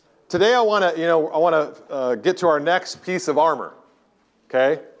Today I want to get to our next piece of armor.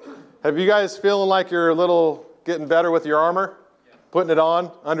 Okay? Have you guys feeling like you're a little getting better with your armor? Yeah. Putting it on,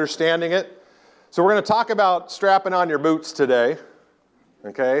 understanding it? So we're going to talk about strapping on your boots today.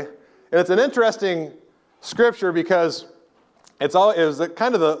 Okay? And it's an interesting scripture because it was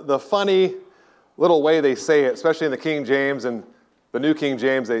kind of the funny little way they say it, especially in the King James and the New King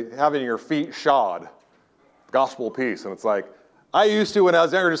James, they having your feet shod. Gospel of peace. And it's like, I used to, when I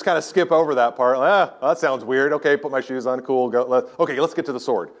was younger, just kind of skip over that part. That sounds weird. Okay, put my shoes on. Cool. Let's get to the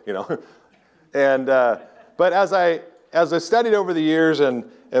sword. And but as I studied over the years and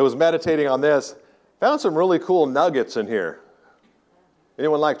I was meditating on this, found some really cool nuggets in here.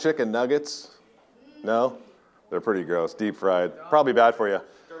 Anyone like chicken nuggets? No, they're pretty gross, deep fried. Probably bad for you.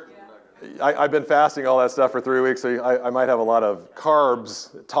 I've been fasting all that stuff for 3 weeks, so I might have a lot of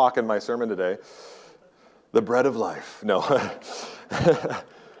carbs talk in my sermon today. The bread of life. No.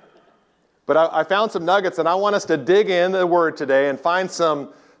 But I found some nuggets, and I want us to dig in the Word today and find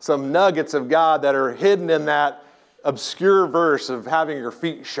some nuggets of God that are hidden in that obscure verse of having your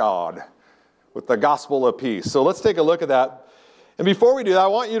feet shod with the gospel of peace. So let's take a look at that. And before we do that, I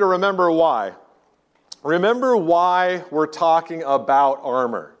want you to remember why. Remember why we're talking about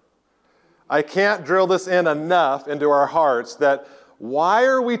armor. I can't drill this in enough into our hearts that why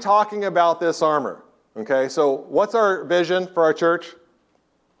are we talking about this armor? Okay, so what's our vision for our church?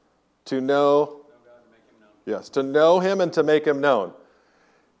 To know God, to make Him known. Yes, to know Him and to make Him known.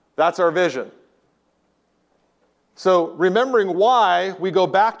 That's our vision. So remembering why, we go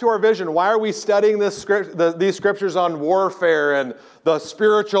back to our vision. Why are we studying these scriptures on warfare and the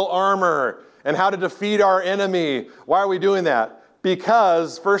spiritual armor and how to defeat our enemy? Why are we doing that?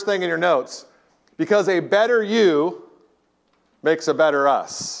 Because, first thing in your notes, because a better you makes a better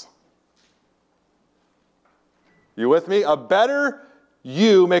us. You with me? A better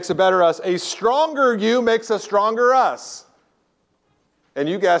you makes a better us. A stronger you makes a stronger us. And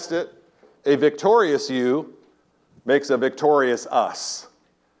you guessed it, a victorious you makes a victorious us.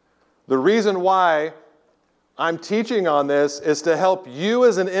 The reason why I'm teaching on this is to help you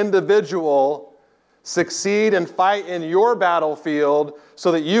as an individual succeed and fight in your battlefield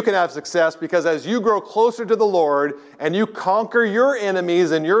so that you can have success, because as you grow closer to the Lord and you conquer your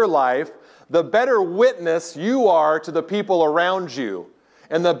enemies in your life, the better witness you are to the people around you.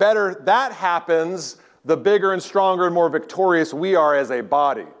 And the better that happens, the bigger and stronger and more victorious we are as a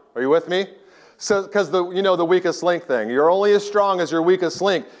body. Are you with me? So, because the weakest link thing. You're only as strong as your weakest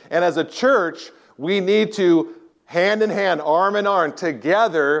link. And as a church, we need to, hand in hand, arm in arm,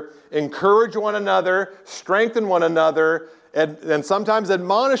 together, encourage one another, strengthen one another, and sometimes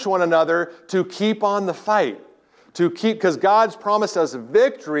admonish one another to keep on the fight. Because God's promised us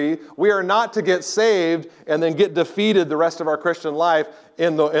victory. We are not to get saved and then get defeated the rest of our Christian life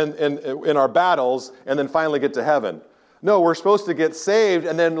in our battles and then finally get to heaven. No, we're supposed to get saved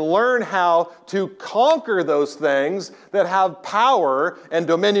and then learn how to conquer those things that have power and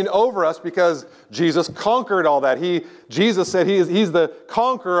dominion over us, because Jesus conquered all that. Jesus said he's the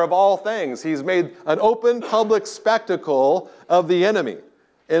conqueror of all things. He's made an open public spectacle of the enemy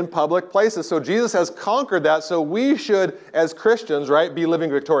in public places. So Jesus has conquered that, so we should, as Christians, right, be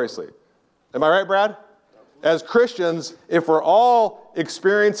living victoriously. Am I right, Brad? As Christians, if we're all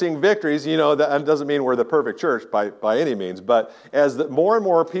experiencing victories, that doesn't mean we're the perfect church by any means, but as more and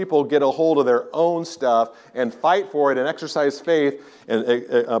more people get a hold of their own stuff and fight for it and exercise faith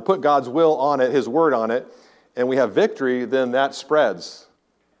and put God's will on it, His word on it, and we have victory, then that spreads.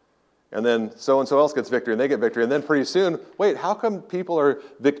 And then so-and-so else gets victory, and they get victory. And then pretty soon, wait, how come people are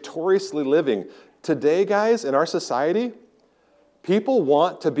victoriously living? Today, guys, in our society, people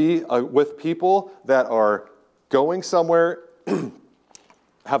want to be with people that are going somewhere,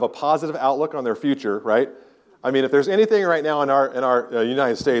 have a positive outlook on their future, right? I mean, if there's anything right now in our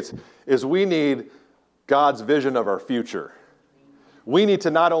United States, is we need God's vision of our future. We need to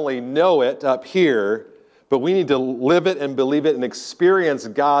not only know it up here, but we need to live it and believe it and experience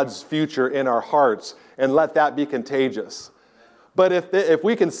God's future in our hearts and let that be contagious. But if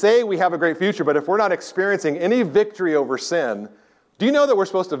we can say we have a great future, but if we're not experiencing any victory over sin, do you know that we're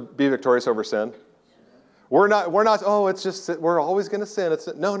supposed to be victorious over sin? We're not, it's just, we're always going to sin.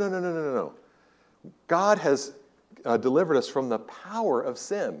 No. God has delivered us from the power of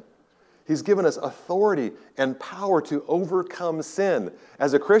sin. He's given us authority and power to overcome sin.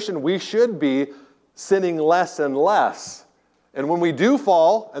 As a Christian, we should be sinning less and less. And when we do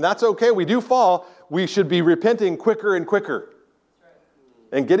fall, and that's okay, we do fall, we should be repenting quicker and quicker.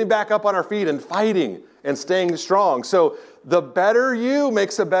 and getting back up on our feet and fighting and staying strong. So the better you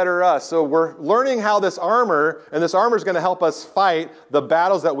makes a better us. So we're learning how this armor, and this armor is going to help us fight the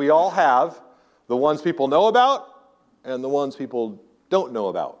battles that we all have, the ones people know about and the ones people don't know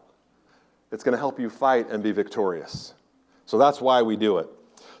about. It's going to help you fight and be victorious. So that's why we do it.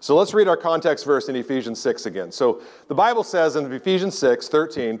 So let's read our context verse in Ephesians 6 again. So the Bible says in Ephesians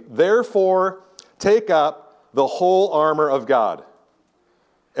 6:13, therefore take up the whole armor of God,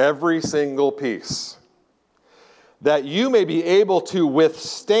 every single piece, that you may be able to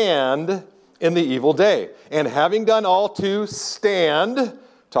withstand in the evil day. And having done all to stand,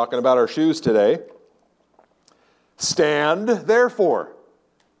 talking about our shoes today, stand therefore,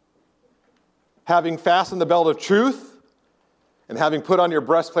 having fastened the belt of truth, and having put on your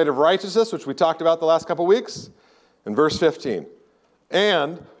breastplate of righteousness, which we talked about the last couple weeks, in verse 15.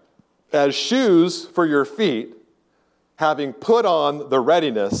 And as shoes for your feet, having put on the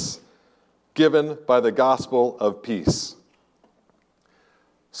readiness given by the gospel of peace.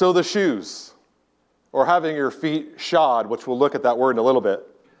 So the shoes, or having your feet shod, which we'll look at that word in a little bit.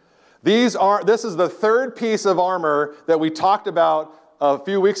 This is the third piece of armor that we talked about a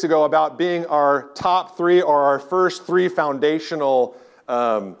few weeks ago about being our top three or our first three foundational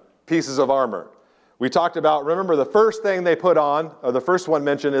pieces of armor. We talked about, remember the first thing they put on, or the first one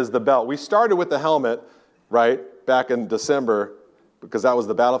mentioned is the belt. We started with the helmet, right, back in December, because that was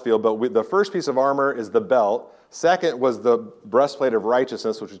the battlefield, but the first piece of armor is the belt. Second was the breastplate of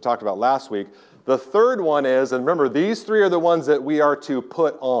righteousness, which we talked about last week. The third one is, and remember, these three are the ones that we are to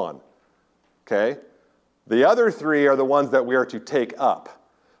put on, okay? The other three are the ones that we are to take up.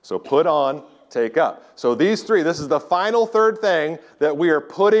 So put on, take up. So these three, this is the final third thing that we are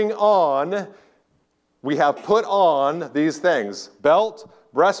putting on. We have put on these things, belt,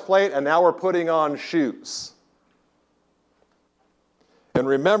 breastplate, and now we're putting on shoes. And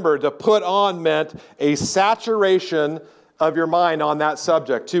remember, to put on meant a saturation of your mind on that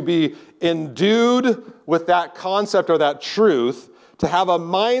subject, to be endued with that concept or that truth, to have a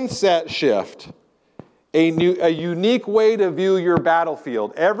mindset shift, a unique way to view your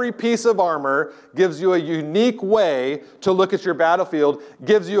battlefield. Every piece of armor gives you a unique way to look at your battlefield,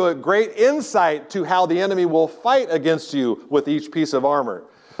 gives you a great insight to how the enemy will fight against you with each piece of armor.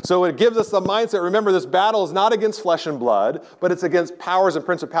 So it gives us the mindset, remember, this battle is not against flesh and blood, but it's against powers and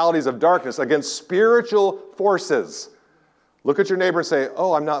principalities of darkness, against spiritual forces. Look at your neighbor and say,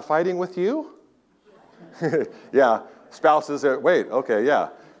 oh, I'm not fighting with you? Yeah, spouses, wait, okay, yeah.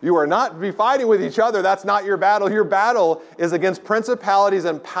 You are not be fighting with each other. That's not your battle. Your battle is against principalities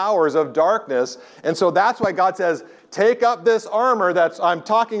and powers of darkness. And so that's why God says, take up this armor that I'm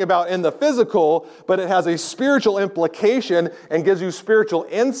talking about in the physical, but it has a spiritual implication and gives you spiritual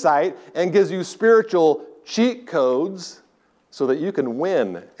insight and gives you spiritual cheat codes so that you can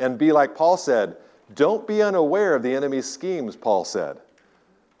win and be like Paul said. Don't be unaware of the enemy's schemes, Paul said.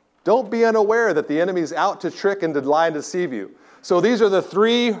 Don't be unaware that the enemy's out to trick and to lie and deceive you. So these are the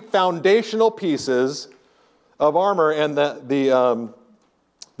three foundational pieces of armor, and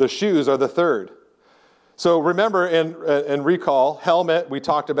the shoes are the third. So remember and recall, helmet we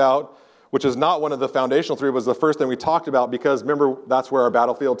talked about, which is not one of the foundational three, was the first thing we talked about because remember that's where our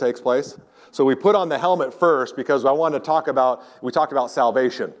battlefield takes place. So we put on the helmet first because we talked about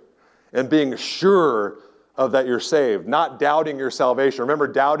salvation and being sure of that you're saved, not doubting your salvation. Remember,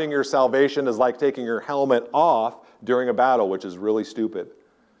 doubting your salvation is like taking your helmet off during a battle, which is really stupid.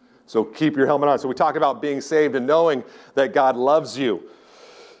 So keep your helmet on. So we talk about being saved and knowing that God loves you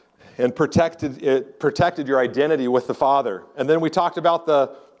and protected your identity with the Father. And then we talked about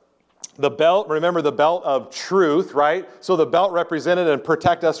the belt. Remember the belt of truth, right? So the belt represented and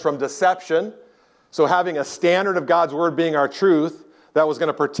protect us from deception. So having a standard of God's word being our truth, that was going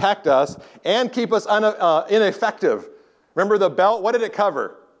to protect us and keep us ineffective. Remember the belt, what did it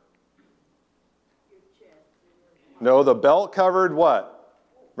cover? No, the belt covered what?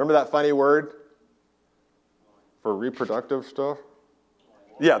 Remember that funny word for reproductive stuff?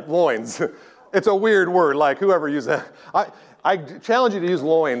 Yeah, loins. It's a weird word, like whoever used that. I challenge you to use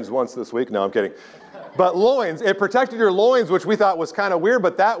loins once this week. No, I'm kidding. But loins, it protected your loins, which we thought was kind of weird,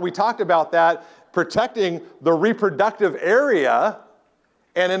 but we talked about that, protecting the reproductive area,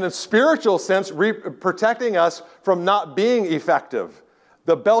 and in a spiritual sense, protecting us from not being effective.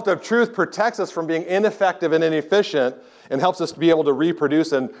 The belt of truth protects us from being ineffective and inefficient and helps us to be able to reproduce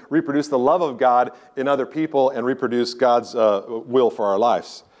the love of God in other people and reproduce God's will for our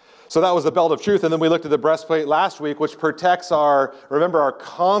lives. So that was the belt of truth. And then we looked at the breastplate last week, which protects our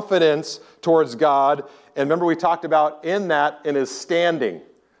confidence towards God. And remember we talked about in His standing.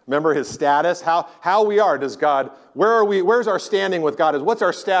 Remember his status, how we are. Does God, where are we, where's our standing with God? What's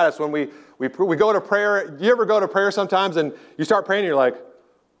our status when we go to prayer? Do you ever go to prayer sometimes and you start praying and you're like,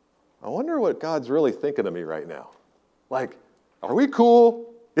 I wonder what God's really thinking of me right now. Like, are we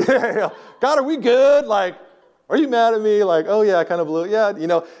cool? God, are we good? Like, are you mad at me? Like, oh yeah, I kind of blew it.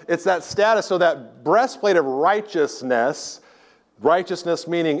 Yeah, it's that status. So that breastplate of righteousness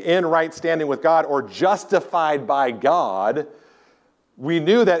meaning in right standing with God or justified by God, we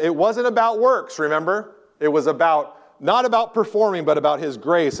knew that it wasn't about works, remember? It was not about performing, but about his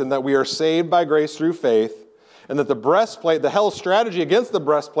grace, and that we are saved by grace through faith, and that the breastplate, the hell's strategy against the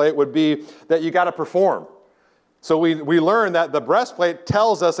breastplate would be that you got to perform. So we learn that the breastplate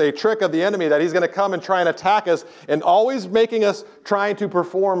tells us a trick of the enemy, that he's going to come and try and attack us, and always making us trying to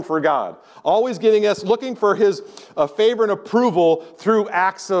perform for God. Always getting us looking for his favor and approval through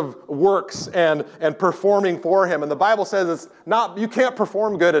acts of works and performing for him. And the Bible says you can't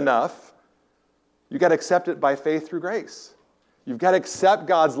perform good enough. You got to accept it by faith through grace. You've got to accept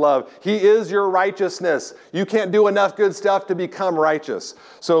God's love. He is your righteousness. You can't do enough good stuff to become righteous.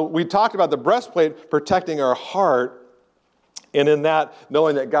 So we talked about the breastplate protecting our heart, and in that,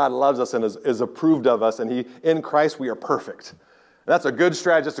 knowing that God loves us and is approved of us, and in Christ we are perfect. That's a good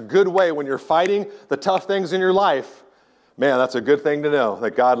strategy. That's a good way when you're fighting the tough things in your life. Man, that's a good thing to know,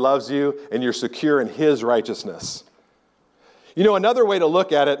 that God loves you and you're secure in his righteousness. Another way to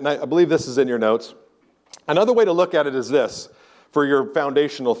look at it, and I believe this is in your notes, another way to look at it is this. For your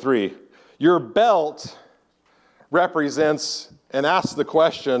foundational 3. Your belt represents and asks the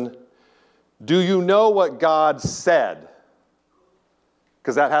question, do you know what God said?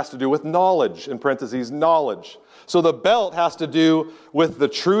 Because that has to do with knowledge, in parentheses, knowledge. So the belt has to do with the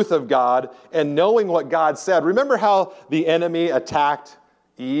truth of God and knowing what God said. Remember how the enemy attacked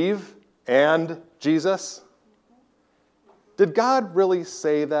Eve and Jesus? Did God really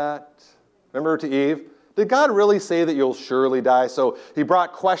say that? Remember to Eve? Did God really say that you'll surely die? So he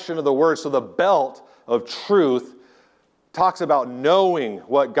brought question of the word. So the belt of truth talks about knowing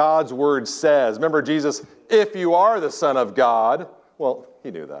what God's word says. Remember Jesus, if you are the Son of God, well,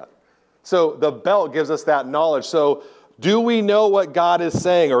 he knew that. So the belt gives us that knowledge. So do we know what God is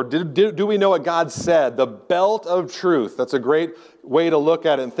saying, or do we know what God said? The belt of truth. That's a great way to look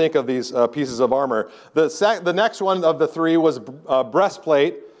at it and think of these pieces of armor. The next one of the 3 was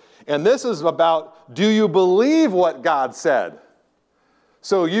breastplate. And this is about, do you believe what God said?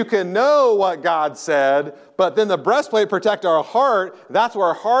 So you can know what God said, but then the breastplate protect our heart. That's where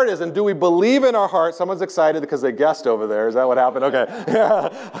our heart is. And do we believe in our heart? Someone's excited because they guessed over there. Is that what happened? Okay.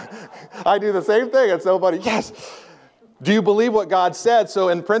 Yeah. I do the same thing. It's so funny. Yes. Do you believe what God said? So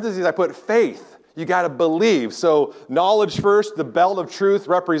in parentheses, I put faith. You got to believe. So knowledge first. The belt of truth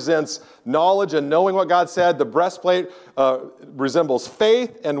represents knowledge and knowing what God said. The breastplate resembles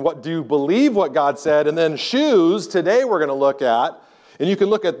faith. And what do you believe what God said? And then shoes, today we're going to look at. And you can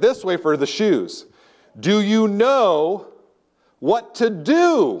look at this way for the shoes. Do you know what to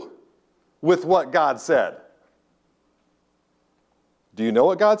do with what God said? Do you know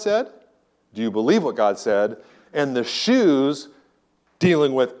what God said? Do you believe what God said? And the shoes,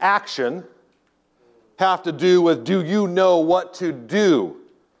 dealing with action, have to do with, do you know what to do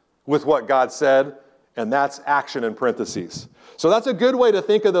with what God said? And that's action in parentheses. So that's a good way to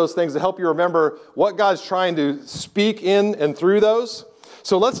think of those things to help you remember what God's trying to speak in and through those.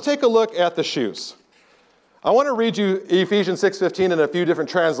 So let's take a look at the shoes. I want to read you Ephesians 6:15 in a few different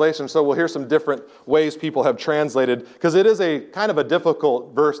translations, so we'll hear some different ways people have translated, because it is a kind of a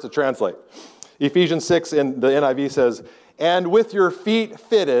difficult verse to translate. Ephesians 6 in the NIV says, and with your feet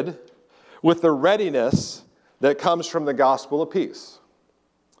fitted with the readiness that comes from the gospel of peace.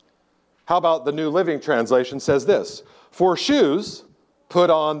 How about the New Living Translation says this, for shoes, put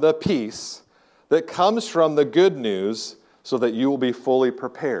on the peace that comes from the good news so that you will be fully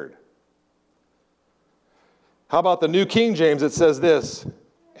prepared. How about the New King James? It says this,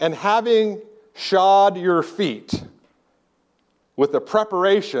 and having shod your feet with the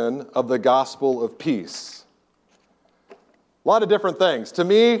preparation of the gospel of peace. A lot of different things. For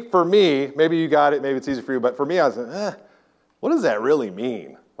me, maybe you got it, maybe it's easy for you, but for me, I was like, what does that really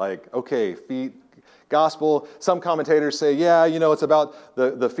mean? Like, okay, feet, gospel. Some commentators say, yeah, it's about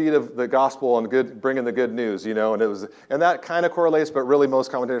the feet of the gospel and bringing the good news, and that kind of correlates, but really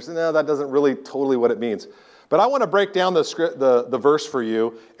most commentators say, no, that doesn't really totally what it means. But I want to break down the verse for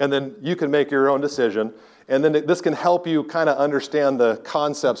you, and then you can make your own decision. And then this can help you kind of understand the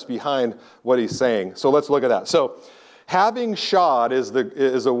concepts behind what he's saying. So let's look at that. So having shod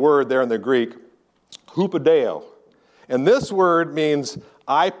is a word there in the Greek, hupadeo. And this word means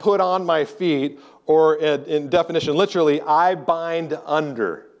I put on my feet, or in definition, literally, I bind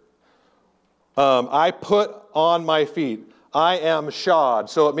under. I put on my feet. I am shod.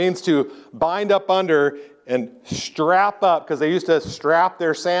 So it means to bind up under and strap up, because they used to strap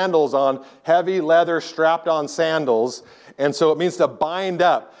their sandals on, heavy leather strapped on sandals. And so it means to bind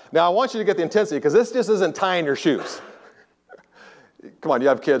up. Now I want you to get the intensity, because this just isn't tying your shoes. Come on, you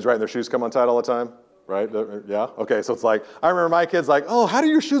have kids, right? And their shoes come untied all the time, right? Yeah? Okay, so it's like, I remember my kids like, oh, how do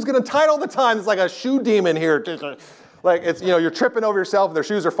your shoes get untied all the time? It's like a shoe demon here. Like, it's, you're tripping over yourself and their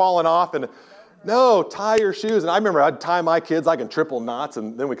shoes are falling off. And no, tie your shoes. And I remember I'd tie my kids like in triple knots,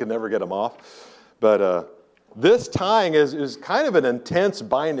 and then we could never get them off. But this tying is kind of an intense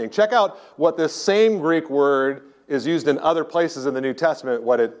binding. Check out what this same Greek word is used in other places in the New Testament,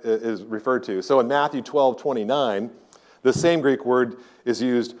 what it is referred to. So in Matthew 12:29, the same Greek word is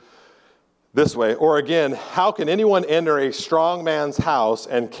used this way. Or again, how can anyone enter a strong man's house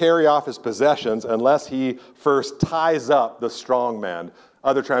and carry off his possessions unless he first ties up the strong man?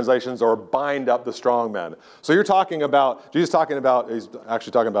 Other translations, or bind up the strong man. So you're talking about, Jesus talking about, he's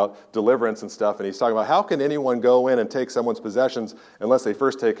actually talking about deliverance and stuff, and he's talking about how can anyone go in and take someone's possessions unless they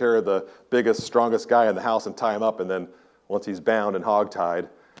first take care of the biggest, strongest guy in the house and tie him up, and then once he's bound and hogtied,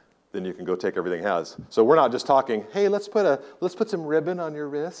 then you can go take everything he has. So we're not just talking, hey, let's put some ribbon on your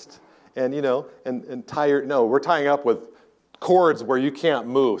wrist and and tie your, no, we're tying up with cords where you can't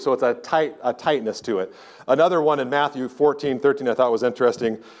move. So it's a tightness to it. Another one in Matthew 14:13 I thought was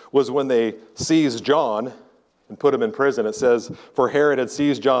interesting was when they seized John and put him in prison. It says, for Herod had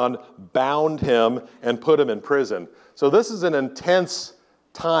seized John, bound him, and put him in prison. So this is an intense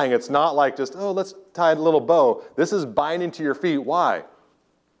tying. It's not like just, oh, let's tie a little bow. This is binding to your feet. Why?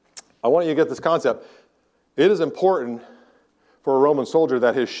 I want you to get this concept. It is important for a Roman soldier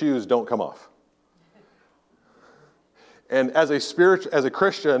that his shoes don't come off. And as a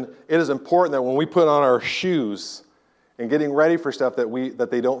Christian, it is important that when we put on our shoes and getting ready for stuff that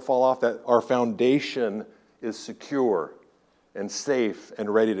they don't fall off, that our foundation is secure and safe and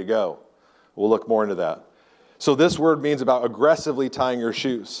ready to go. We'll look more into that. So this word means about aggressively tying your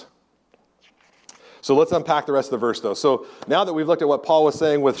shoes. So let's unpack the rest of the verse, though. So now that we've looked at what Paul was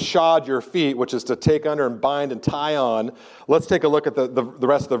saying with shod your feet, which is to take under and bind and tie on, let's take a look at the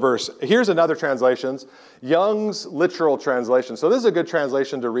rest of the verse. Here's another translation, Young's literal translation. So this is a good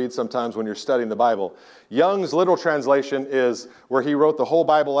translation to read sometimes when you're studying the Bible. Young's literal translation is where he wrote the whole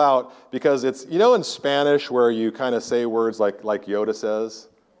Bible out, because it's, in Spanish where you kind of say words like Yoda says,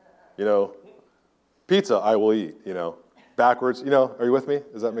 pizza I will eat, backwards, are you with me?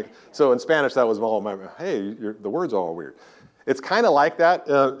 Does that make so in Spanish that was all my, hey, the words are all weird. It's kind of like that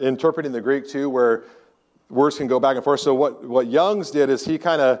interpreting the Greek too, where words can go back and forth. So what Young's did is he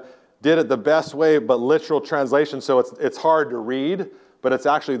kind of did it the best way, but literal translation. So it's hard to read, but it's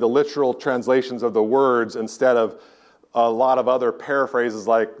actually the literal translations of the words instead of a lot of other paraphrases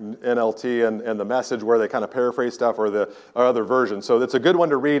like NLT and the Message, where they kind of paraphrase stuff, or other versions. So it's a good one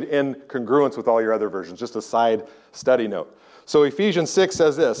to read in congruence with all your other versions, just a side study note. So Ephesians 6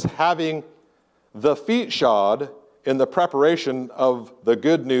 says this, having the feet shod in the preparation of the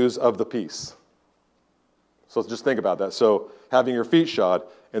good news of the peace. So just think about that. So having your feet shod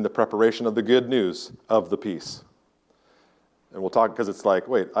in the preparation of the good news of the peace. And we'll talk, because it's like,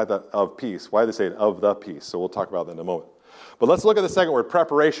 wait, I thought of peace. Why do they say of the peace? So we'll talk about that in a moment. But let's look at the second word,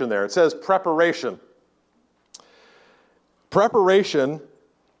 preparation there. It says preparation. Preparation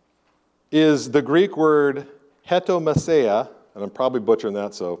is the Greek word hetomaseia, and I'm probably butchering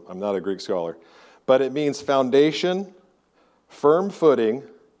that, so I'm not a Greek scholar. But it means foundation, firm footing,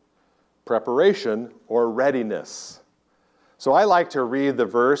 preparation, or readiness. So I like to read the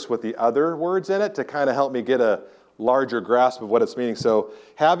verse with the other words in it to kind of help me get a larger grasp of what it's meaning. So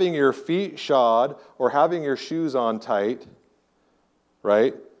having your feet shod or having your shoes on tight,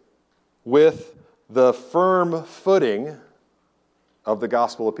 right, with the firm footing of the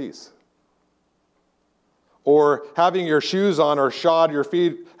gospel of peace. Or having your shoes on or shod your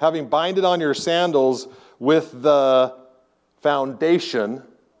feet, having binded on your sandals with the foundation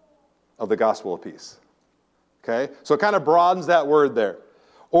of the gospel of peace. Okay? So it kind of broadens that word there.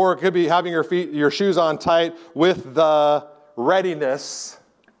 Or it could be having your shoes on tight with the readiness,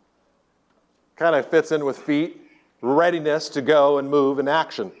 kind of fits in with feet, readiness to go and move in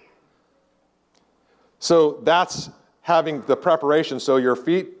action. So that's having the preparation. So your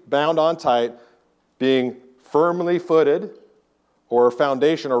feet bound on tight, being firmly footed, or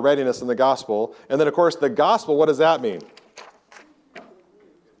foundation or readiness in the gospel. And then, of course, the gospel, what does that mean?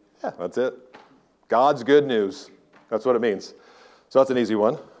 Yeah, that's it. God's good news. That's what it means. So that's an easy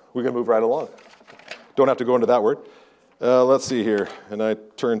one. We can move right along. Don't have to go into that word. Let's see here. And I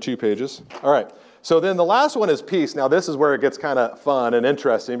turn 2 pages. All right. So then the last one is peace. Now this is where it gets kind of fun and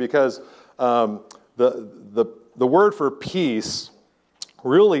interesting because the word for peace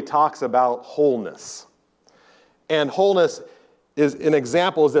really talks about wholeness. And wholeness is an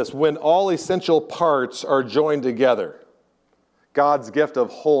example is this: when all essential parts are joined together. God's gift of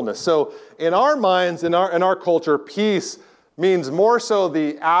wholeness. So in our minds, in our culture, peace means more so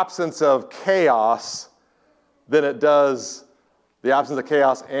the absence of chaos than it does the absence of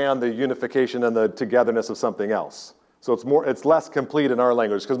chaos and the unification and the togetherness of something else. So it's less complete in our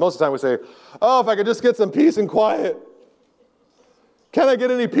language, because most of the time we say, oh, if I could just get some peace and quiet. Can I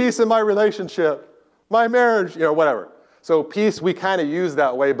get any peace in my relationship? My marriage, whatever. So peace we kind of use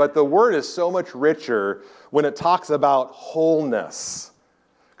that way, but the word is so much richer when it talks about wholeness.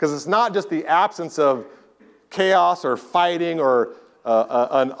 Because it's not just the absence of chaos or fighting or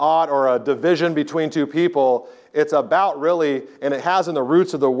an ought or a division between two people. It's about really, and it has in the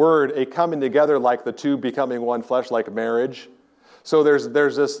roots of the word, a coming together like the two becoming one flesh, like marriage. So there's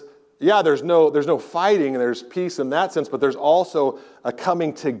this, there's no fighting, and there's peace in that sense, but there's also a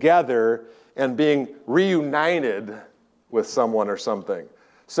coming together and being reunited with someone or something.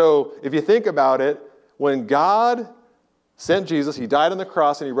 So if you think about it, when God sent Jesus, he died on the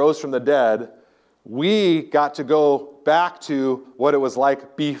cross and he rose from the dead, we got to go back to what it was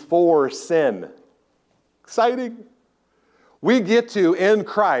like before sin. Exciting. We get to, in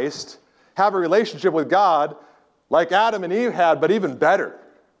Christ, have a relationship with God like Adam and Eve had, but even better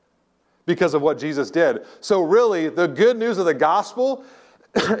because of what Jesus did. So really, the good news of the gospel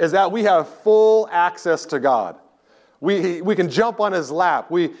is that we have full access to God. We can jump on his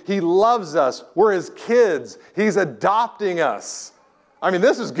lap. He loves us. We're his kids. He's adopting us. I mean,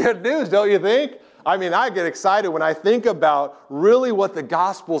 this is good news, don't you think? I mean, I get excited when I think about really what the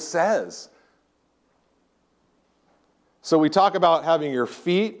gospel says. So we talk about having your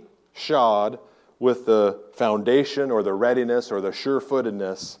feet shod with the foundation or the readiness or the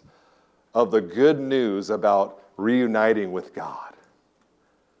sure-footedness of the good news about reuniting with God.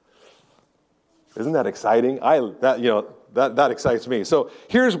 Isn't that exciting? That excites me. So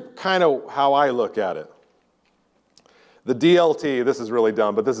here's kind of how I look at it. The DLT, this is really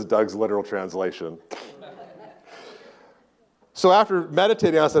dumb, but this is Doug's literal translation. So after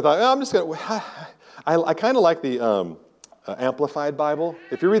meditating on this, I thought, I'm just going to, I kind of like the Amplified Bible.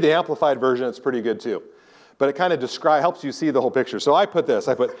 If you read the Amplified version, it's pretty good too. But it kind of helps you see the whole picture. So I put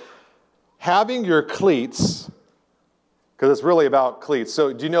having your cleats, because it's really about cleats.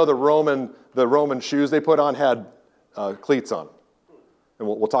 So do you know the Roman shoes they put on had cleats on? And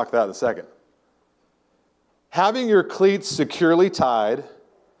we'll talk about that in a second. Having your cleats securely tied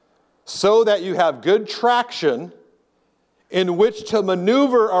so that you have good traction in which to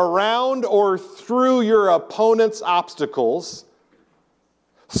maneuver around or through your opponent's obstacles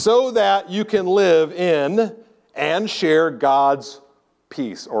so that you can live in and share God's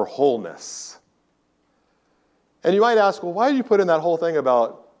peace or wholeness. And you might ask, well, why did you put in that whole thing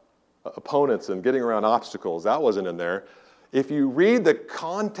about opponents and getting around obstacles? That wasn't in there. If you read the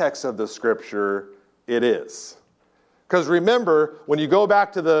context of the scripture, it is. Because remember, when you go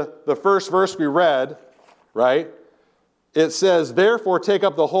back to the first verse we read, right? It says, therefore take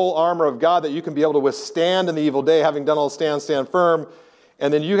up the whole armor of God that you can be able to withstand in the evil day, having done all to stand firm.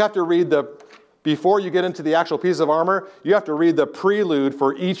 And then you have to read before you get into the actual piece of armor, you have to read the prelude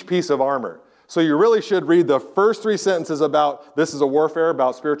for each piece of armor. So you really should read the first 3 sentences about this is a warfare,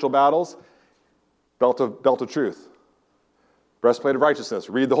 about spiritual battles. Belt of truth. Breastplate of righteousness.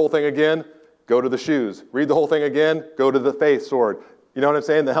 Read the whole thing again, go to the shoes. Read the whole thing again, go to the faith sword. You know what I'm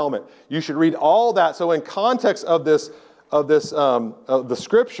saying? The helmet. You should read all that. So in context of the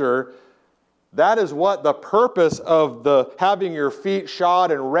scripture, that is what the purpose of having your feet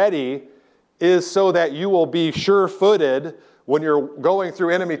shod and ready is, so that you will be sure-footed when you're going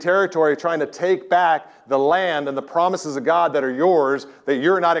through enemy territory trying to take back the land and the promises of God that are yours that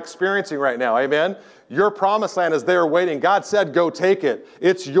you're not experiencing right now. Amen? Your promised land is there waiting. God said, go take it.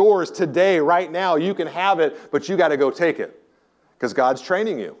 It's yours today, right now. You can have it, but you got to go take it because God's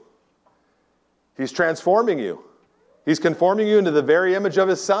training you. He's transforming you. He's conforming you into the very image of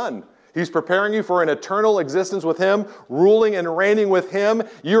his Son. He's preparing you for an eternal existence with him, ruling and reigning with him.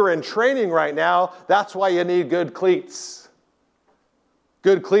 You're in training right now. That's why you need good cleats.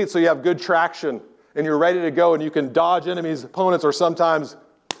 Good cleats so you have good traction and you're ready to go and you can dodge enemies, opponents, or sometimes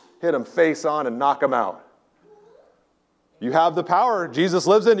hit them face on and knock them out. You have the power. Jesus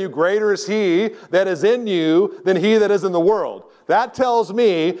lives in you. Greater is he that is in you than he that is in the world. That tells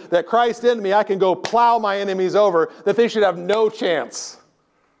me that Christ in me, I can go plow my enemies over, that they should have no chance.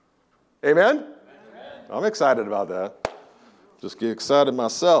 Amen? Amen. I'm excited about that. Just get excited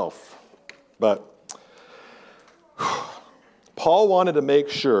myself. But Paul wanted to make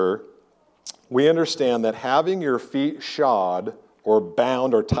sure we understand that having your feet shod or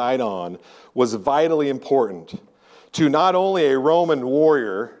bound or tied on was vitally important to not only a Roman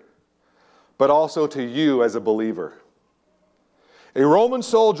warrior, but also to you as a believer. A Roman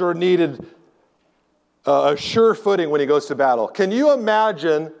soldier needed a sure footing when he goes to battle. Can you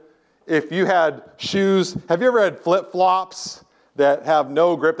imagine if you had shoes? Have you ever had flip-flops that have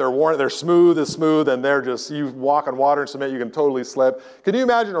no grip? They're worn, they're smooth, and they're just, you walk on water and cement, you can totally slip. Can you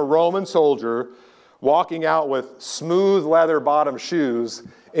imagine a Roman soldier walking out with smooth leather bottom shoes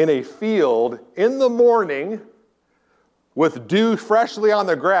in a field in the morning with dew freshly on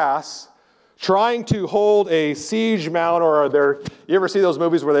the grass, trying to hold a siege mount, or you ever see those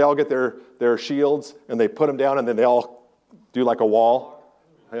movies where they all get their shields and they put them down and then they all do like a wall?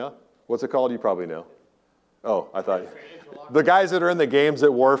 Yeah? What's it called? You probably know. Oh, I thought. The guys that are in the games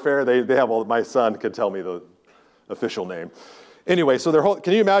at Warfare, they have my son could tell me the official name. Anyway, so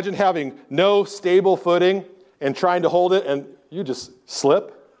can you imagine having no stable footing and trying to hold it and you just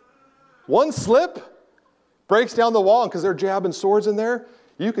slip? One slip breaks down the wall, and because they're jabbing swords in there,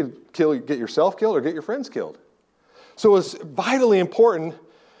 you could get yourself killed or get your friends killed. So it was vitally important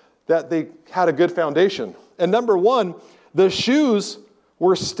that they had a good foundation. And number one, the shoes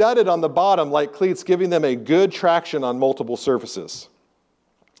were studded on the bottom like cleats, giving them a good traction on multiple surfaces.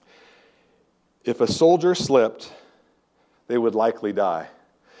 If a soldier slipped, they would likely die.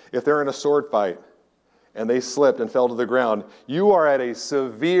 If they're in a sword fight and they slipped and fell to the ground, you are at a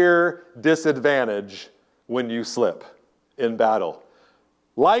severe disadvantage when you slip in battle.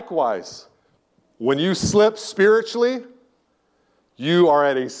 Likewise, when you slip spiritually, you are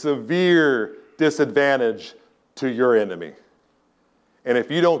at a severe disadvantage to your enemy. And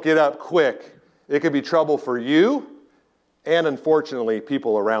if you don't get up quick, it could be trouble for you and, unfortunately,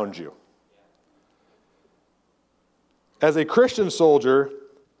 people around you. As a Christian soldier,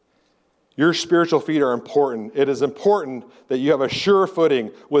 your spiritual feet are important. It is important that you have a sure footing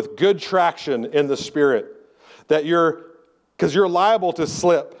with good traction in the Spirit. Because you're liable to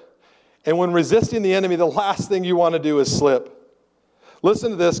slip. And when resisting the enemy, the last thing you want to do is slip. Listen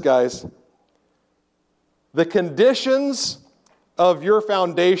to this, guys. The conditions of your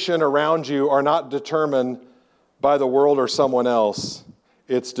foundation around you are not determined by the world or someone else.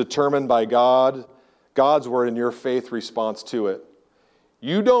 It's determined by God, God's word, and your faith response to it.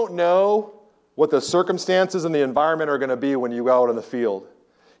 You don't know what the circumstances and the environment are going to be when you go out in the field.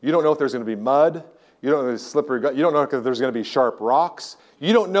 You don't know if there's going to be mud. You don't know if there's slippery. You don't know if there's going to be sharp rocks.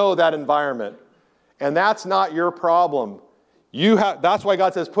 You don't know that environment. And that's not your problem. That's why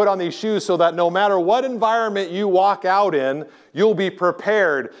God says, put on these shoes so that no matter what environment you walk out in, you'll be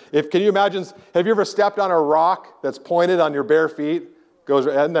prepared. Can you imagine, have you ever stepped on a rock that's pointed on your bare feet?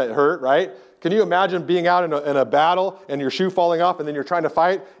 Doesn't that hurt, right? Can you imagine being out in a battle and your shoe falling off and then you're trying to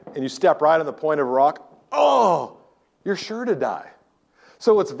fight and you step right on the point of a rock? Oh, you're sure to die.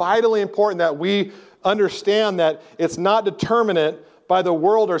 So it's vitally important that we understand that it's not determinate by the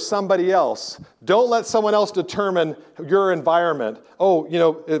world or somebody else. Don't let someone else determine your environment. Oh,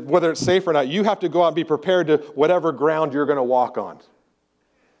 whether it's safe or not. You have to go out and be prepared to whatever ground you're going to walk on.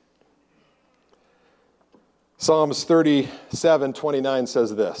 Psalms 37:29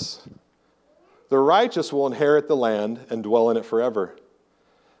 says this: "The righteous will inherit the land and dwell in it forever.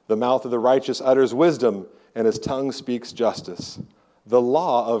 The mouth of the righteous utters wisdom, and his tongue speaks justice. The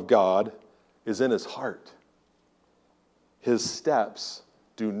law of God is in his heart. His steps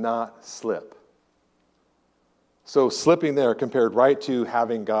do not slip." So slipping there compared right to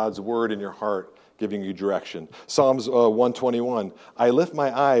having God's word in your heart, giving you direction. Psalms 121, "I lift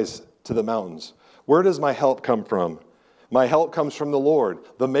my eyes to the mountains. Where does my help come from? My help comes from the Lord,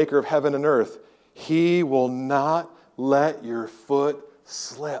 the maker of heaven and earth. He will not let your foot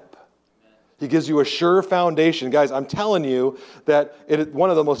slip." He gives you a sure foundation. Guys, I'm telling you that one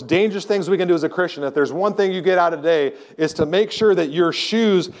of the most dangerous things we can do as a Christian, if there's one thing you get out of today, is to make sure that your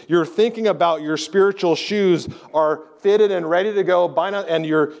shoes, you're thinking about your spiritual shoes are fitted and ready to go, and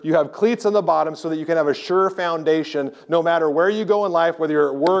you have cleats on the bottom so that you can have a sure foundation no matter where you go in life, whether you're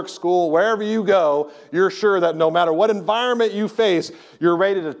at work, school, wherever you go, you're sure that no matter what environment you face, you're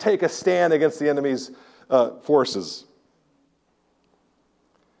ready to take a stand against the enemy's forces.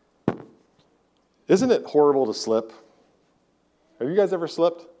 Isn't it horrible to slip? Have you guys ever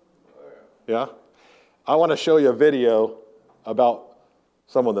slipped? Yeah? I want to show you a video about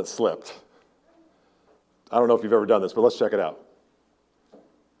someone that slipped. I don't know if you've ever done this, but let's check it out.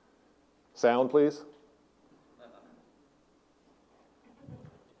 Sound, please.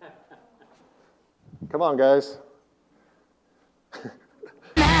 Come on, guys.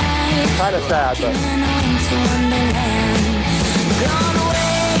 Kind of sad, but...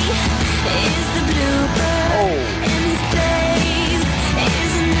 Oh.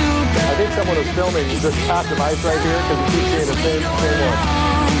 I think someone was filming this patch of ice right here because you keep seeing the same one.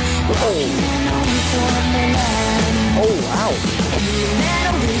 Oh. Oh, ouch.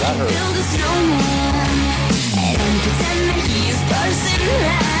 That hurt.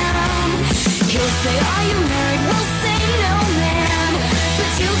 He'll say, are you married? We'll say no, man.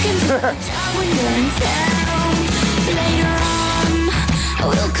 But you can do the job when you're in town. Later on,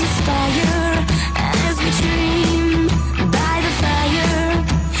 we'll conspire as we dream by the fire.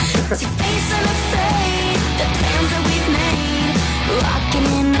 To face unafraid the plans that we've made. Rocking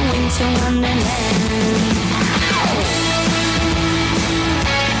in the winter wonderland.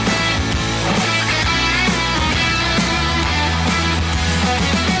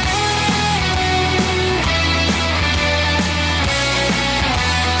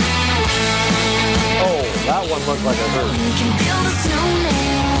 That one looks like a hurt. We can build a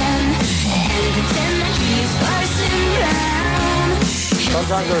snowman and pretend that he's parsing around.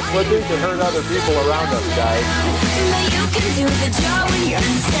 Sometimes our slipping can hurt other people around us, guys. But you can do the job when you're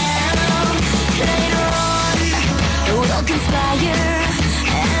in town. Later on, we'll conspire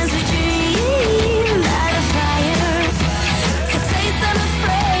as we dream by the fire. To face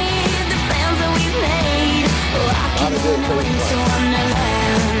unafraid the plans that we've made. Rocking in the winter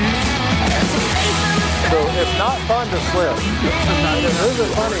wonderland. So it's not fun to slip. And it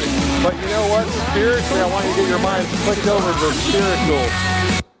isn't funny, but you know what? Spiritually, I want you to get your mind clicked over to the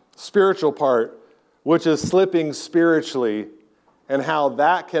spiritual part, which is slipping spiritually and how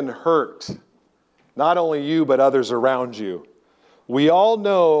that can hurt not only you, but others around you. We all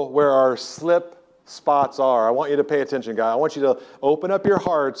know where our slip spots are. I want you to pay attention, guys. I want you to open up your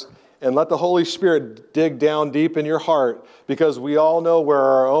hearts and let the Holy Spirit dig down deep in your heart, because we all know where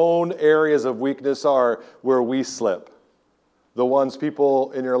our own areas of weakness are, where we slip. The ones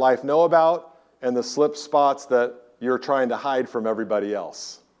people in your life know about, and the slip spots that you're trying to hide from everybody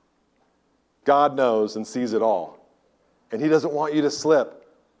else. God knows and sees it all. And He doesn't want you to slip.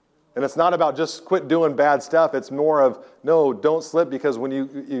 And it's not about just quit doing bad stuff. It's more of, no, don't slip, because when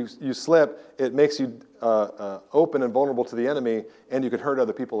you slip, it makes you open and vulnerable to the enemy, and you can hurt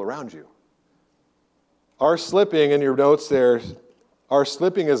other people around you. Our slipping, in your notes there, our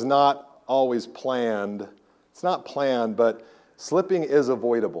slipping is not always planned. It's not planned, but slipping is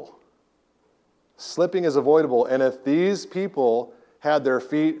avoidable. Slipping is avoidable. And if these people had their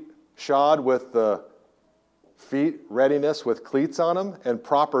feet shod with the feet readiness with cleats on them and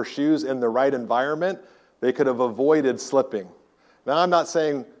proper shoes in the right environment, they could have avoided slipping. Now, I'm not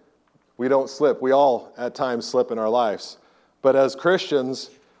saying we don't slip. We all at times slip in our lives. But as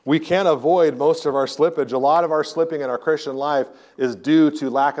Christians, we can't avoid most of our slippage. A lot of our slipping in our Christian life is due to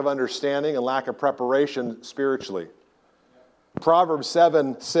lack of understanding and lack of preparation spiritually. Proverbs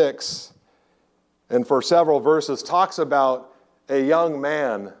 7:6, and for several verses, talks about a young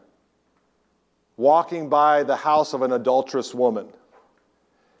man walking by the house of an adulterous woman.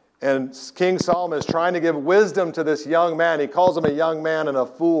 And King Solomon is trying to give wisdom to this young man. He calls him a young man and a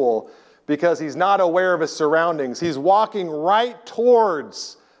fool because he's not aware of his surroundings. He's walking right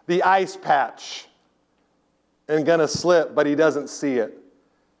towards the ice patch and going to slip, but he doesn't see it.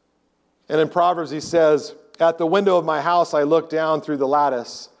 And in Proverbs he says, "At the window of my house I looked down through the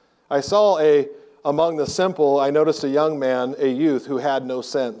lattice. I saw among the simple, I noticed a young man, a youth who had no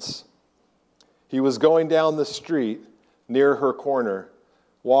sense. He was going down the street near her corner,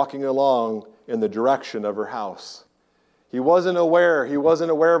 walking along in the direction of her house." He wasn't aware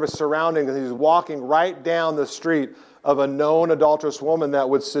of his surroundings. He was walking right down the street of a known adulterous woman that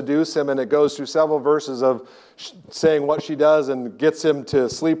would seduce him, and it goes through several verses of saying what she does and gets him to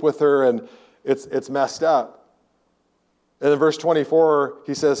sleep with her, and it's messed up. And in verse 24,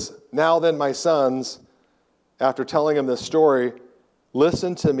 he says, "Now then, my sons," after telling him this story,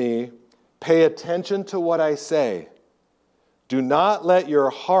 "listen to me, pay attention to what I say. Do not let your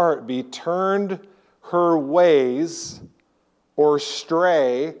heart be turned her ways or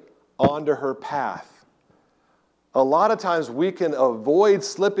stray onto her path." A lot of times we can avoid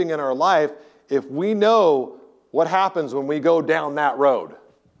slipping in our life if we know what happens when we go down that road.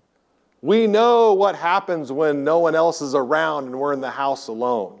 We know what happens when no one else is around and we're in the house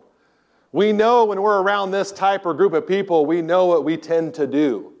alone. We know when we're around this type or group of people, we know what we tend to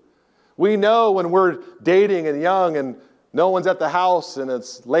do. We know when we're dating and young and no one's at the house and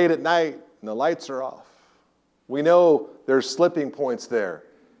it's late at night and the lights are off. We know there's slipping points there.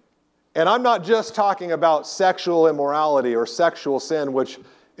 And I'm not just talking about sexual immorality or sexual sin, which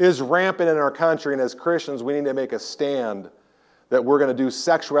is rampant in our country, and as Christians we need to make a stand. that we're going to do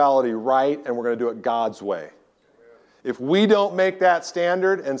sexuality right and we're going to do it God's way. If we don't make that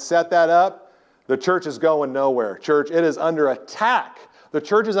standard and set that up, the church is going nowhere. Church, it is under attack. The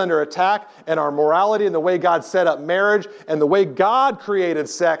church is under attack, and our morality and the way God set up marriage and the way God created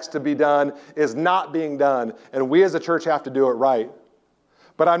sex to be done is not being done. And we as a church have to do it right.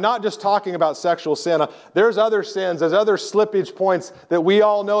 But I'm not just talking about sexual sin. There's other sins. There's other slippage points that we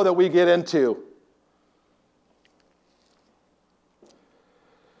all know that we get into.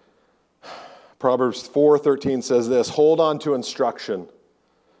 Proverbs 4:13 says this, hold on to instruction.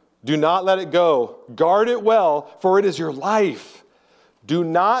 Do not let it go. Guard it well, for it is your life. Do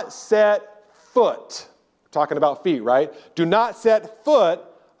not set foot, talking about feet, right? Do not set foot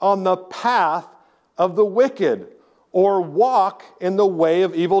on the path of the wicked or walk in the way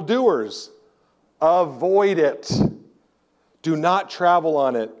of evildoers. Avoid it. Do not travel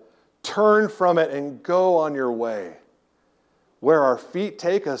on it. Turn from it and go on your way. Where our feet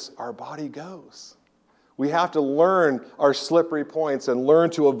take us, our body goes. We have to learn our slippery points and learn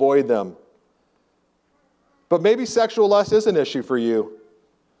to avoid them. But maybe sexual lust is an issue for you.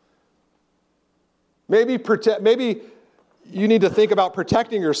 Maybe you need to think about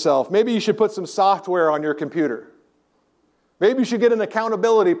protecting yourself. Maybe you should put some software on your computer. Maybe you should get an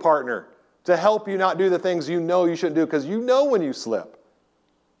accountability partner to help you not do the things you know you shouldn't do, because you know when you slip.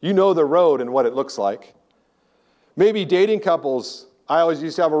 You know the road and what it looks like. Maybe dating couples. I always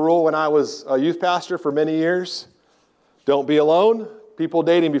used to have a rule when I was a youth pastor for many years. Don't be alone. People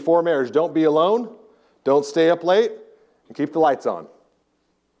dating before marriage, don't be alone. Don't stay up late, and keep the lights on.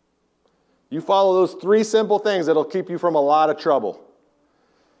 You follow those 3 simple things, it'll keep you from a lot of trouble.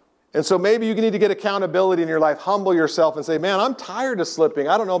 And so maybe you need to get accountability in your life. Humble yourself and say, man, I'm tired of slipping.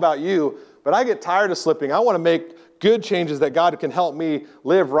 I don't know about you, but I get tired of slipping. I want to make good changes that God can help me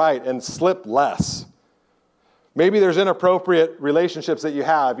live right and slip less. Maybe there's inappropriate relationships that you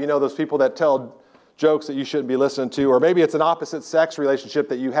have. You know, those people that tell jokes that you shouldn't be listening to. Or maybe it's an opposite sex relationship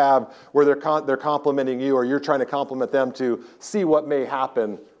that you have where they're complimenting you or you're trying to compliment them to see what may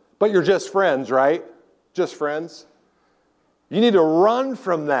happen. But you're just friends, right? Just friends. You need to run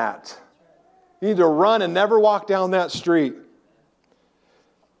from that. You need to run and never walk down that street.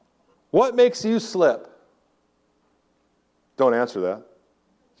 What makes you slip? Don't answer that.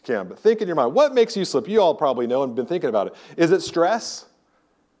 You can, but think in your mind. What makes you slip? You all probably know and been thinking about it. Is it stress?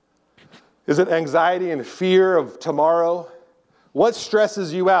 Is it anxiety and fear of tomorrow? What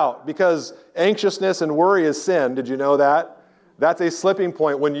stresses you out? Because anxiousness and worry is sin. Did you know that? That's a slipping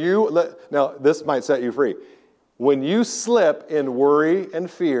point. Now, this might set you free. When you slip in worry and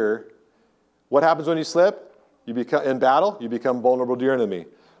fear, what happens when you slip? In battle, you become vulnerable to your enemy.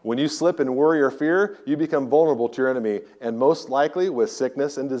 When you slip in worry or fear, you become vulnerable to your enemy, and most likely with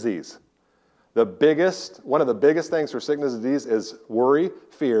sickness and disease. One of the biggest things for sickness and disease is worry,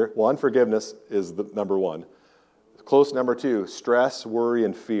 fear. Well, unforgiveness is the number one. Close number 2, stress, worry,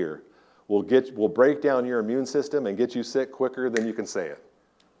 and fear will break down your immune system and get you sick quicker than you can say it.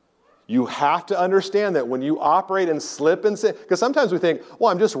 You have to understand that when you operate and slip and sin, because sometimes we think, well,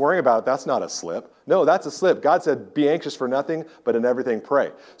 I'm just worrying about it. That's not a slip. No, that's a slip. God said, be anxious for nothing, but in everything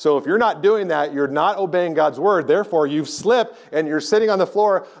pray. So if you're not doing that, you're not obeying God's word. Therefore, you've slipped and you're sitting on the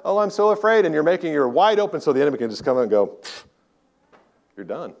floor, oh, I'm so afraid, and you're wide open so the enemy can just come in and go, you're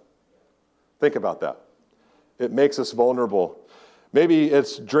done. Think about that. It makes us vulnerable. Maybe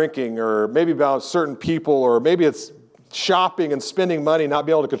it's drinking, or maybe about certain people, or maybe it's shopping and spending money, not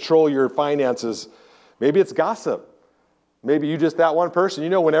be able to control your finances. Maybe it's gossip. Maybe you just that one person. You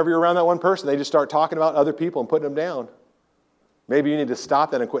know, whenever you're around that one person, they just start talking about other people and putting them down. Maybe you need to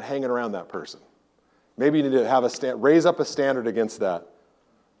stop that and quit hanging around that person. Maybe you need to have raise up a standard against that.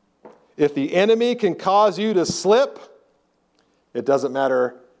 If the enemy can cause you to slip, it doesn't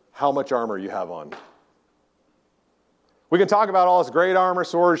matter how much armor you have on. We can talk about all this great armor,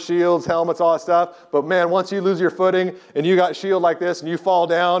 swords, shields, helmets, all that stuff. But man, once you lose your footing and you got shield like this and you fall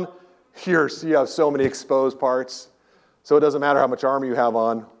down, you have so many exposed parts. So it doesn't matter how much armor you have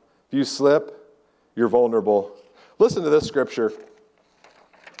on. If you slip, you're vulnerable. Listen to this scripture.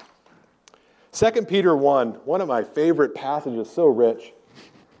 2 Peter 1, one of my favorite passages, so rich.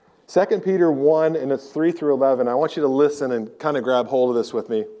 2 Peter 1, and it's 3 through 11. I want you to listen and kind of grab hold of this with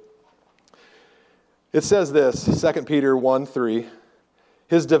me. It says this, 2 Peter 1:3,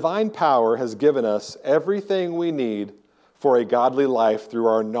 His divine power has given us everything we need for a godly life through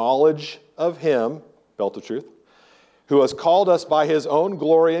our knowledge of Him, belt of truth, who has called us by His own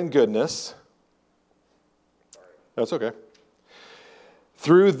glory and goodness. That's okay.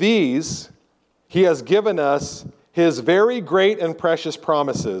 Through these, He has given us His very great and precious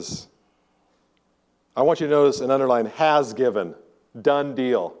promises. I want you to notice and underline has given. Done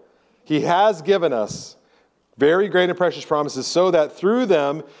deal. He has given us very great and precious promises so that through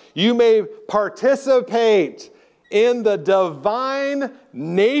them you may participate in the divine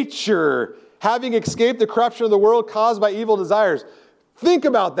nature, having escaped the corruption of the world caused by evil desires. Think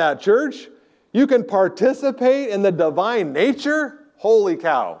about that, church. You can participate in the divine nature? Holy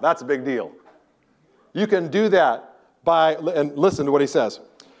cow, that's a big deal. You can do that by, and listen to what he says.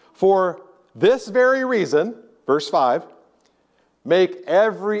 For this very reason, verse 5, make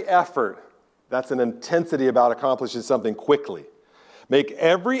every effort. That's an intensity about accomplishing something quickly. Make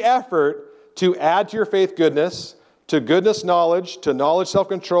every effort to add to your faith goodness, to goodness knowledge, to knowledge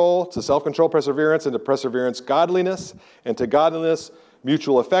self-control, to self-control perseverance, and to perseverance godliness, and to godliness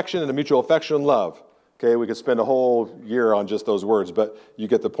mutual affection, and to mutual affection love. Okay, we could spend a whole year on just those words, but you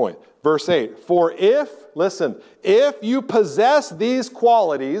get the point. Verse 8, for if you possess these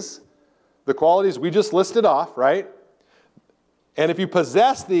qualities, the qualities we just listed off, right? And if you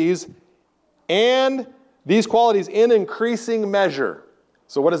possess these and these qualities in increasing measure.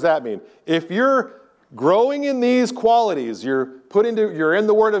 So what does that mean? If you're growing in these qualities, you're in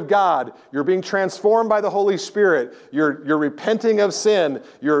the Word of God, you're being transformed by the Holy Spirit, you're repenting of sin,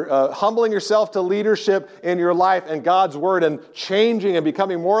 you're humbling yourself to leadership in your life and God's Word and changing and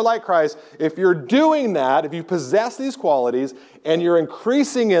becoming more like Christ. If you're doing that, if you possess these qualities and you're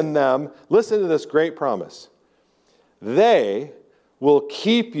increasing in them, listen to this great promise. They will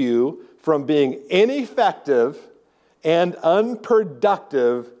keep you from being ineffective and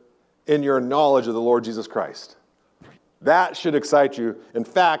unproductive in your knowledge of the Lord Jesus Christ. That should excite you. In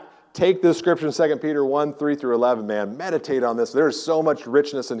fact, take this scripture in 2 Peter 1, 3 through 11, man. Meditate on this. There's so much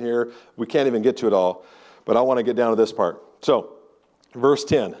richness in here. We can't even get to it all. But I want to get down to this part. So, verse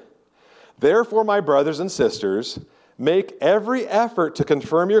 10. Therefore, my brothers and sisters, make every effort to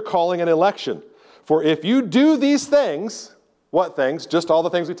confirm your calling and election. For if you do these things, what things? Just all the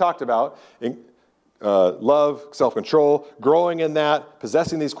things we talked about. Love, self-control, growing in that,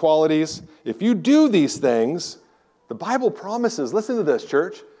 possessing these qualities. If you do these things, the Bible promises, listen to this,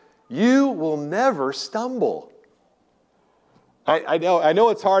 church, you will never stumble. I know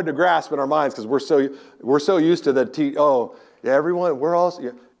it's hard to grasp in our minds because we're so used to everyone, we're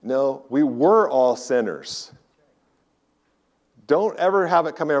all, no, we were all sinners. Don't ever have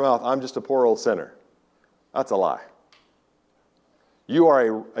it come in your mouth, I'm just a poor old sinner. That's a lie. You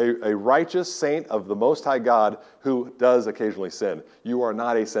are a righteous saint of the Most High God who does occasionally sin. You are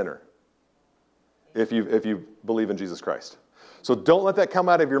not a sinner if you believe in Jesus Christ. So don't let that come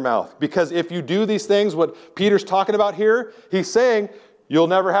out of your mouth. Because if you do these things, what Peter's talking about here, he's saying you'll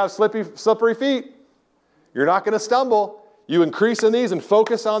never have slippery feet. You're not going to stumble. You increase in these and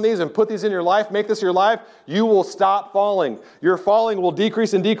focus on these and put these in your life, make this your life, you will stop falling. Your falling will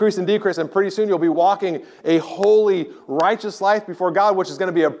decrease and decrease and decrease, and pretty soon you'll be walking a holy, righteous life before God, which is going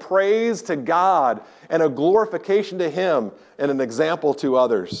to be a praise to God and a glorification to Him and an example to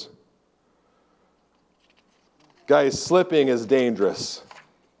others. Guys, slipping is dangerous.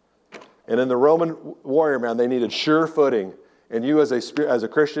 And in the Roman warrior, man, they needed sure footing. And you as a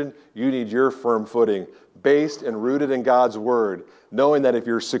Christian, you need your firm footing, based and rooted in God's Word, knowing that if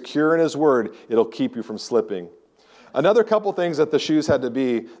you're secure in His Word, it'll keep you from slipping. Another couple things that the shoes had to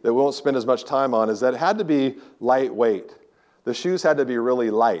be that we won't spend as much time on is that it had to be lightweight. The shoes had to be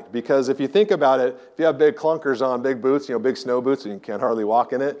really light because if you think about it, if you have big clunkers on, big boots, big snow boots, and you can't hardly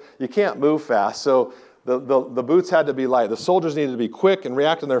walk in it, you can't move fast. So the boots had to be light. The soldiers needed to be quick and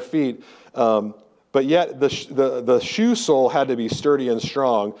react on their feet. But yet the shoe sole had to be sturdy and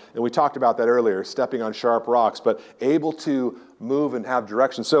strong. And we talked about that earlier, stepping on sharp rocks, but able to move and have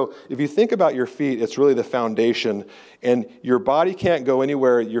direction. So if you think about your feet, it's really the foundation. And your body can't go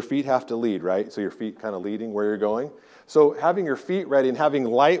anywhere. Your feet have to lead, right? So your feet kind of leading where you're going. So having your feet ready and having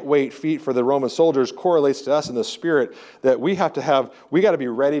lightweight feet for the Roman soldiers correlates to us in the spirit that we got to be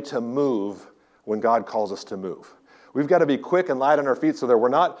ready to move when God calls us to move. We've got to be quick and light on our feet so that we're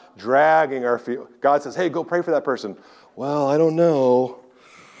not dragging our feet. God says, hey, go pray for that person. Well, I don't know.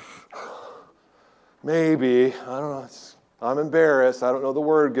 Maybe. I don't know. I'm embarrassed. I don't know the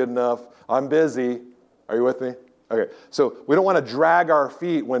word good enough. I'm busy. Are you with me? Okay. So we don't want to drag our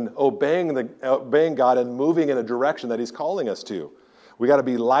feet when obeying God and moving in a direction that He's calling us to. We got to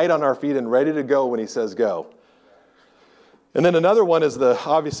be light on our feet and ready to go when He says go. And then another one is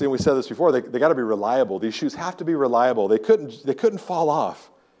obviously, and we said this before, they got to be reliable. These shoes have to be reliable. They couldn't fall off.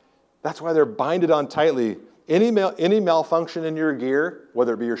 That's why they're binded on tightly. Any malfunction in your gear,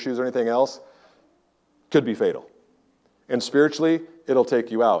 whether it be your shoes or anything else, could be fatal. And spiritually, it'll take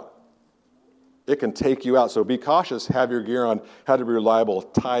you out. It can take you out. So be cautious. Have your gear on. Had to be reliable,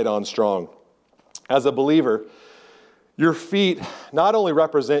 tied on strong. As a believer, your feet not only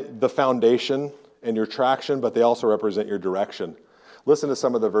represent the foundation and your traction, but they also represent your direction. Listen to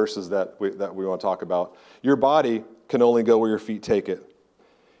some of the verses that we want to talk about. Your body can only go where your feet take it.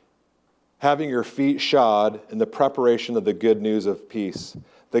 Having your feet shod in the preparation of the good news of peace.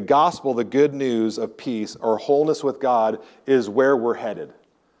 The gospel, the good news of peace, or wholeness with God, is where we're headed.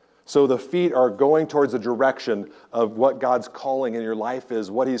 So the feet are going towards the direction of what God's calling in your life is,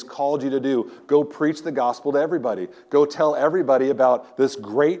 what He's called you to do. Go preach the gospel to everybody. Go tell everybody about this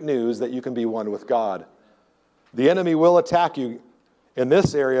great news that you can be one with God. The enemy will attack you in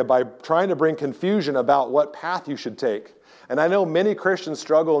this area by trying to bring confusion about what path you should take. And I know many Christians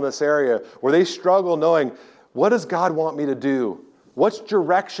struggle in this area where they struggle knowing, what does God want me to do? What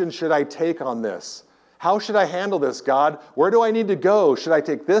direction should I take on this? How should I handle this, God? Where do I need to go? Should I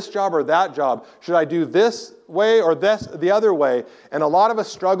take this job or that job? Should I do this way or this the other way? And a lot of us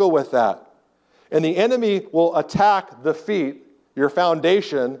struggle with that. And the enemy will attack the feet, your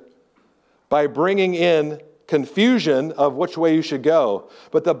foundation, by bringing in confusion of which way you should go.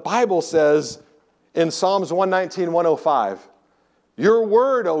 But the Bible says in Psalms 119, 105, your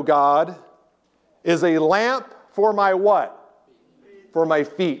word, O God, is a lamp for my what? For my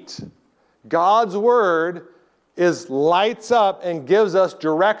feet. God's word lights up and gives us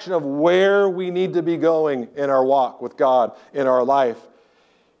direction of where we need to be going in our walk with God, in our life.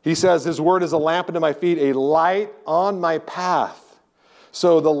 He says his word is a lamp unto my feet, a light on my path.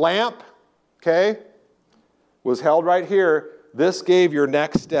 So the lamp, okay, was held right here. This gave your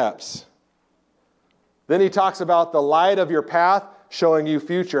next steps. Then he talks about the light of your path showing you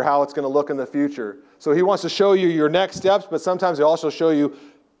future, how it's going to look in the future. So he wants to show you your next steps, but sometimes he'll also show you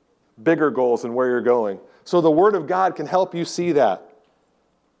bigger goals and where you're going. So the Word of God can help you see that.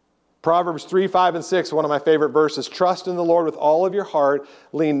 Proverbs 3, 5, and 6, one of my favorite verses. Trust in the Lord with all of your heart.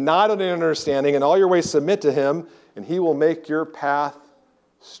 Lean not on your understanding. In all your ways submit to Him, and He will make your path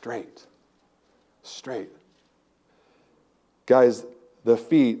straight. Straight. Guys, the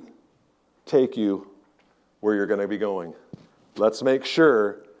feet take you where you're going to be going. Let's make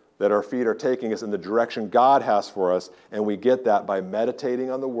sure that our feet are taking us in the direction God has for us, and we get that by meditating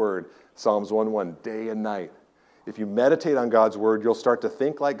on the Word. Psalms 1:1, day and night. If you meditate on God's Word, you'll start to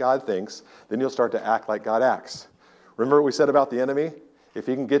think like God thinks, then you'll start to act like God acts. Remember what we said about the enemy? If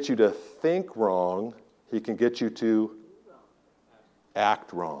he can get you to think wrong, he can get you to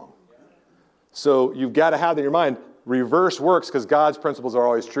act wrong. So you've got to have that in your mind. Reverse works because God's principles are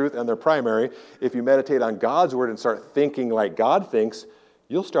always truth and they're primary. If you meditate on God's Word and start thinking like God thinks,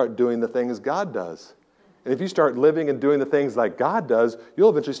 you'll start doing the things God does. And if you start living and doing the things like God does,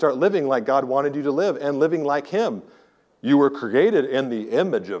 you'll eventually start living like God wanted you to live and living like Him. You were created in the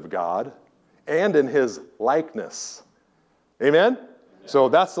image of God and in His likeness. Amen? So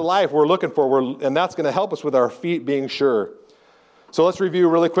that's the life we're looking for, and that's going to help us with our feet being sure. So let's review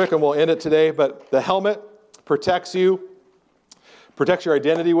really quick and we'll end it today. But the helmet protects your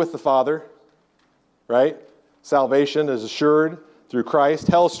identity with the Father, right? Salvation is assured through Christ.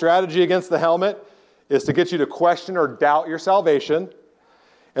 Hell's strategy against the helmet is to get you to question or doubt your salvation.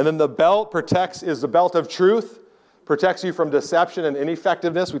 And then the belt is the belt of truth, protects you from deception and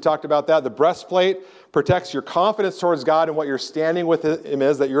ineffectiveness. We talked about that. The breastplate protects your confidence towards God and what you're standing with Him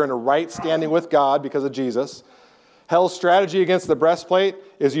is, that you're in a right standing with God because of Jesus. Hell's strategy against the breastplate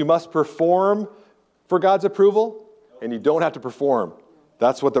is you must perform for God's approval, and you don't have to perform.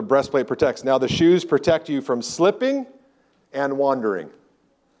 That's what the breastplate protects. Now the shoes protect you from slipping and wandering.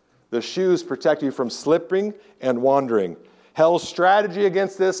 The shoes protect you from slipping and wandering. Hell's strategy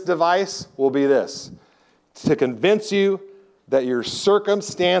against this device will be this: to convince you that your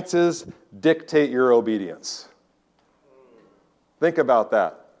circumstances dictate your obedience. Think about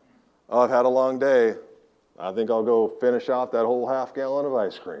that. Oh, I've had a long day. I think I'll go finish off that whole half gallon of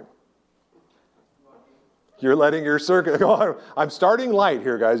ice cream. You're letting your I'm starting light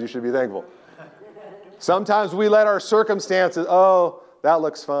here, guys. You should be thankful. Sometimes we let our circumstances, oh, that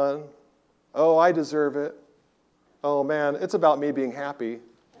looks fun. Oh, I deserve it. Oh, man, it's about me being happy.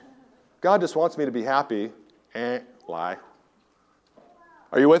 God just wants me to be happy. Lie.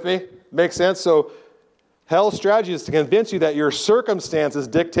 Are you with me? Makes sense? So hell's strategy is to convince you that your circumstances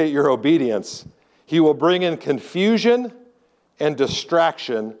dictate your obedience. He will bring in confusion and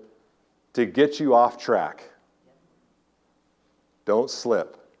distraction to get you off track. Don't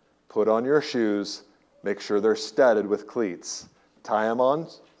slip. Put on your shoes. Make sure they're studded with cleats. Tie them on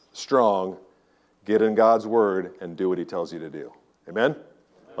strong. Get in God's Word and do what He tells you to do. Amen?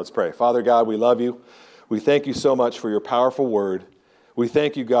 Let's pray. Father God, we love you. We thank you so much for your powerful Word. We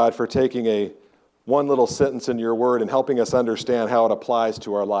thank you, God, for taking one little sentence in your Word and helping us understand how it applies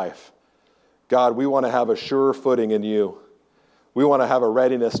to our life. God, we want to have a sure footing in you. We want to have a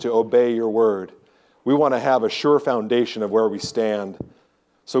readiness to obey your word. We want to have a sure foundation of where we stand.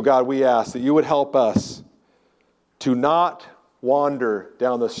 So God, we ask that you would help us to not wander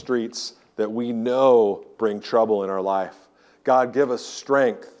down the streets that we know bring trouble in our life. God, give us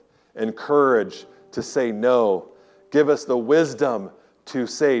strength and courage to say no. Give us the wisdom to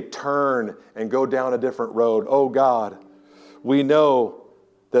say turn and go down a different road. Oh God, we know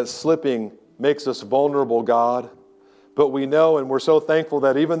that slipping makes us vulnerable, God. But we know, and we're so thankful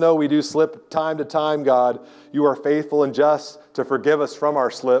that even though we do slip time to time, God, you are faithful and just to forgive us from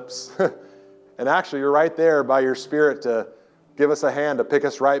our slips. And actually, you're right there by your Spirit to give us a hand to pick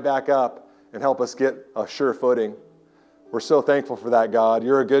us right back up and help us get a sure footing. We're so thankful for that, God.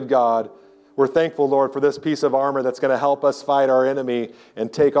 You're a good God. We're thankful, Lord, for this piece of armor that's going to help us fight our enemy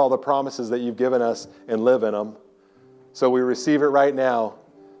and take all the promises that you've given us and live in them. So we receive it right now.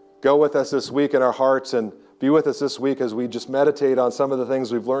 Go with us this week in our hearts and be with us this week as we just meditate on some of the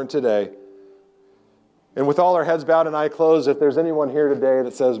things we've learned today. And with all our heads bowed and eyes closed, if there's anyone here today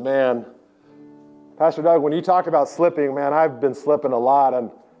that says, man, Pastor Doug, when you talk about slipping, man, I've been slipping a lot, and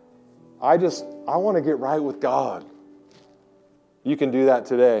I want to get right with God. You can do that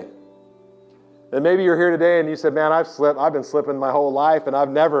today. And maybe you're here today and you said, man, I've been slipping my whole life, and I've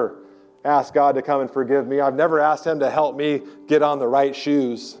never asked God to come and forgive me. I've never asked him to help me get on the right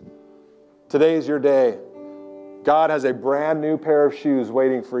shoes. Today's your day. God has a brand new pair of shoes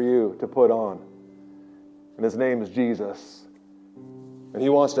waiting for you to put on. And his name is Jesus. And he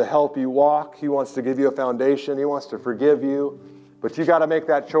wants to help you walk. He wants to give you a foundation. He wants to forgive you. But you got to make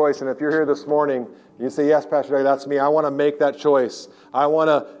that choice. And if you're here this morning, you say, yes, Pastor Doug, that's me. I want to make that choice. I want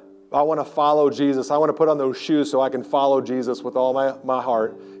to follow Jesus. I want to put on those shoes so I can follow Jesus with all my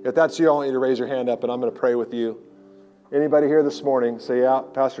heart. If that's you, I want you to raise your hand up and I'm going to pray with you. Anybody here this morning say, yeah,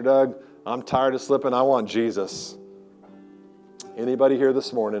 Pastor Doug, I'm tired of slipping. I want Jesus. Anybody here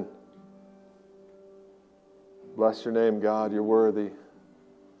this morning? Bless your name, God. You're worthy.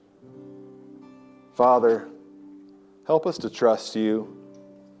 Father, help us to trust you.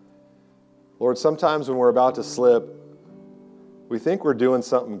 Lord, sometimes when we're about to slip, we think we're doing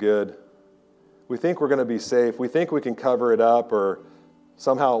something good. We think we're going to be safe. We think we can cover it up or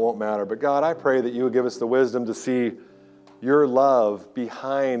somehow it won't matter. But God, I pray that you would give us the wisdom to see your love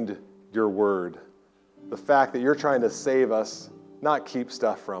behind your word. The fact that you're trying to save us, not keep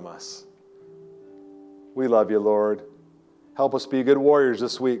stuff from us. We love you, Lord. Help us be good warriors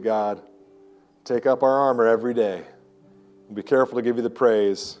this week, God. Take up our armor every day. And be careful to give you the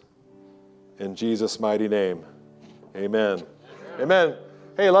praise. In Jesus' mighty name, amen. Amen.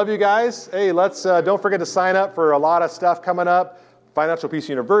 Hey, love you guys. Hey, let's don't forget to sign up for a lot of stuff coming up. Financial Peace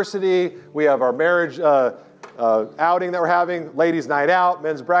University. We have our marriage outing that we're having, ladies' night out,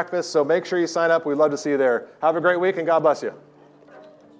 men's breakfast. So make sure you sign up. We'd love to see you there. Have a great week and God bless you.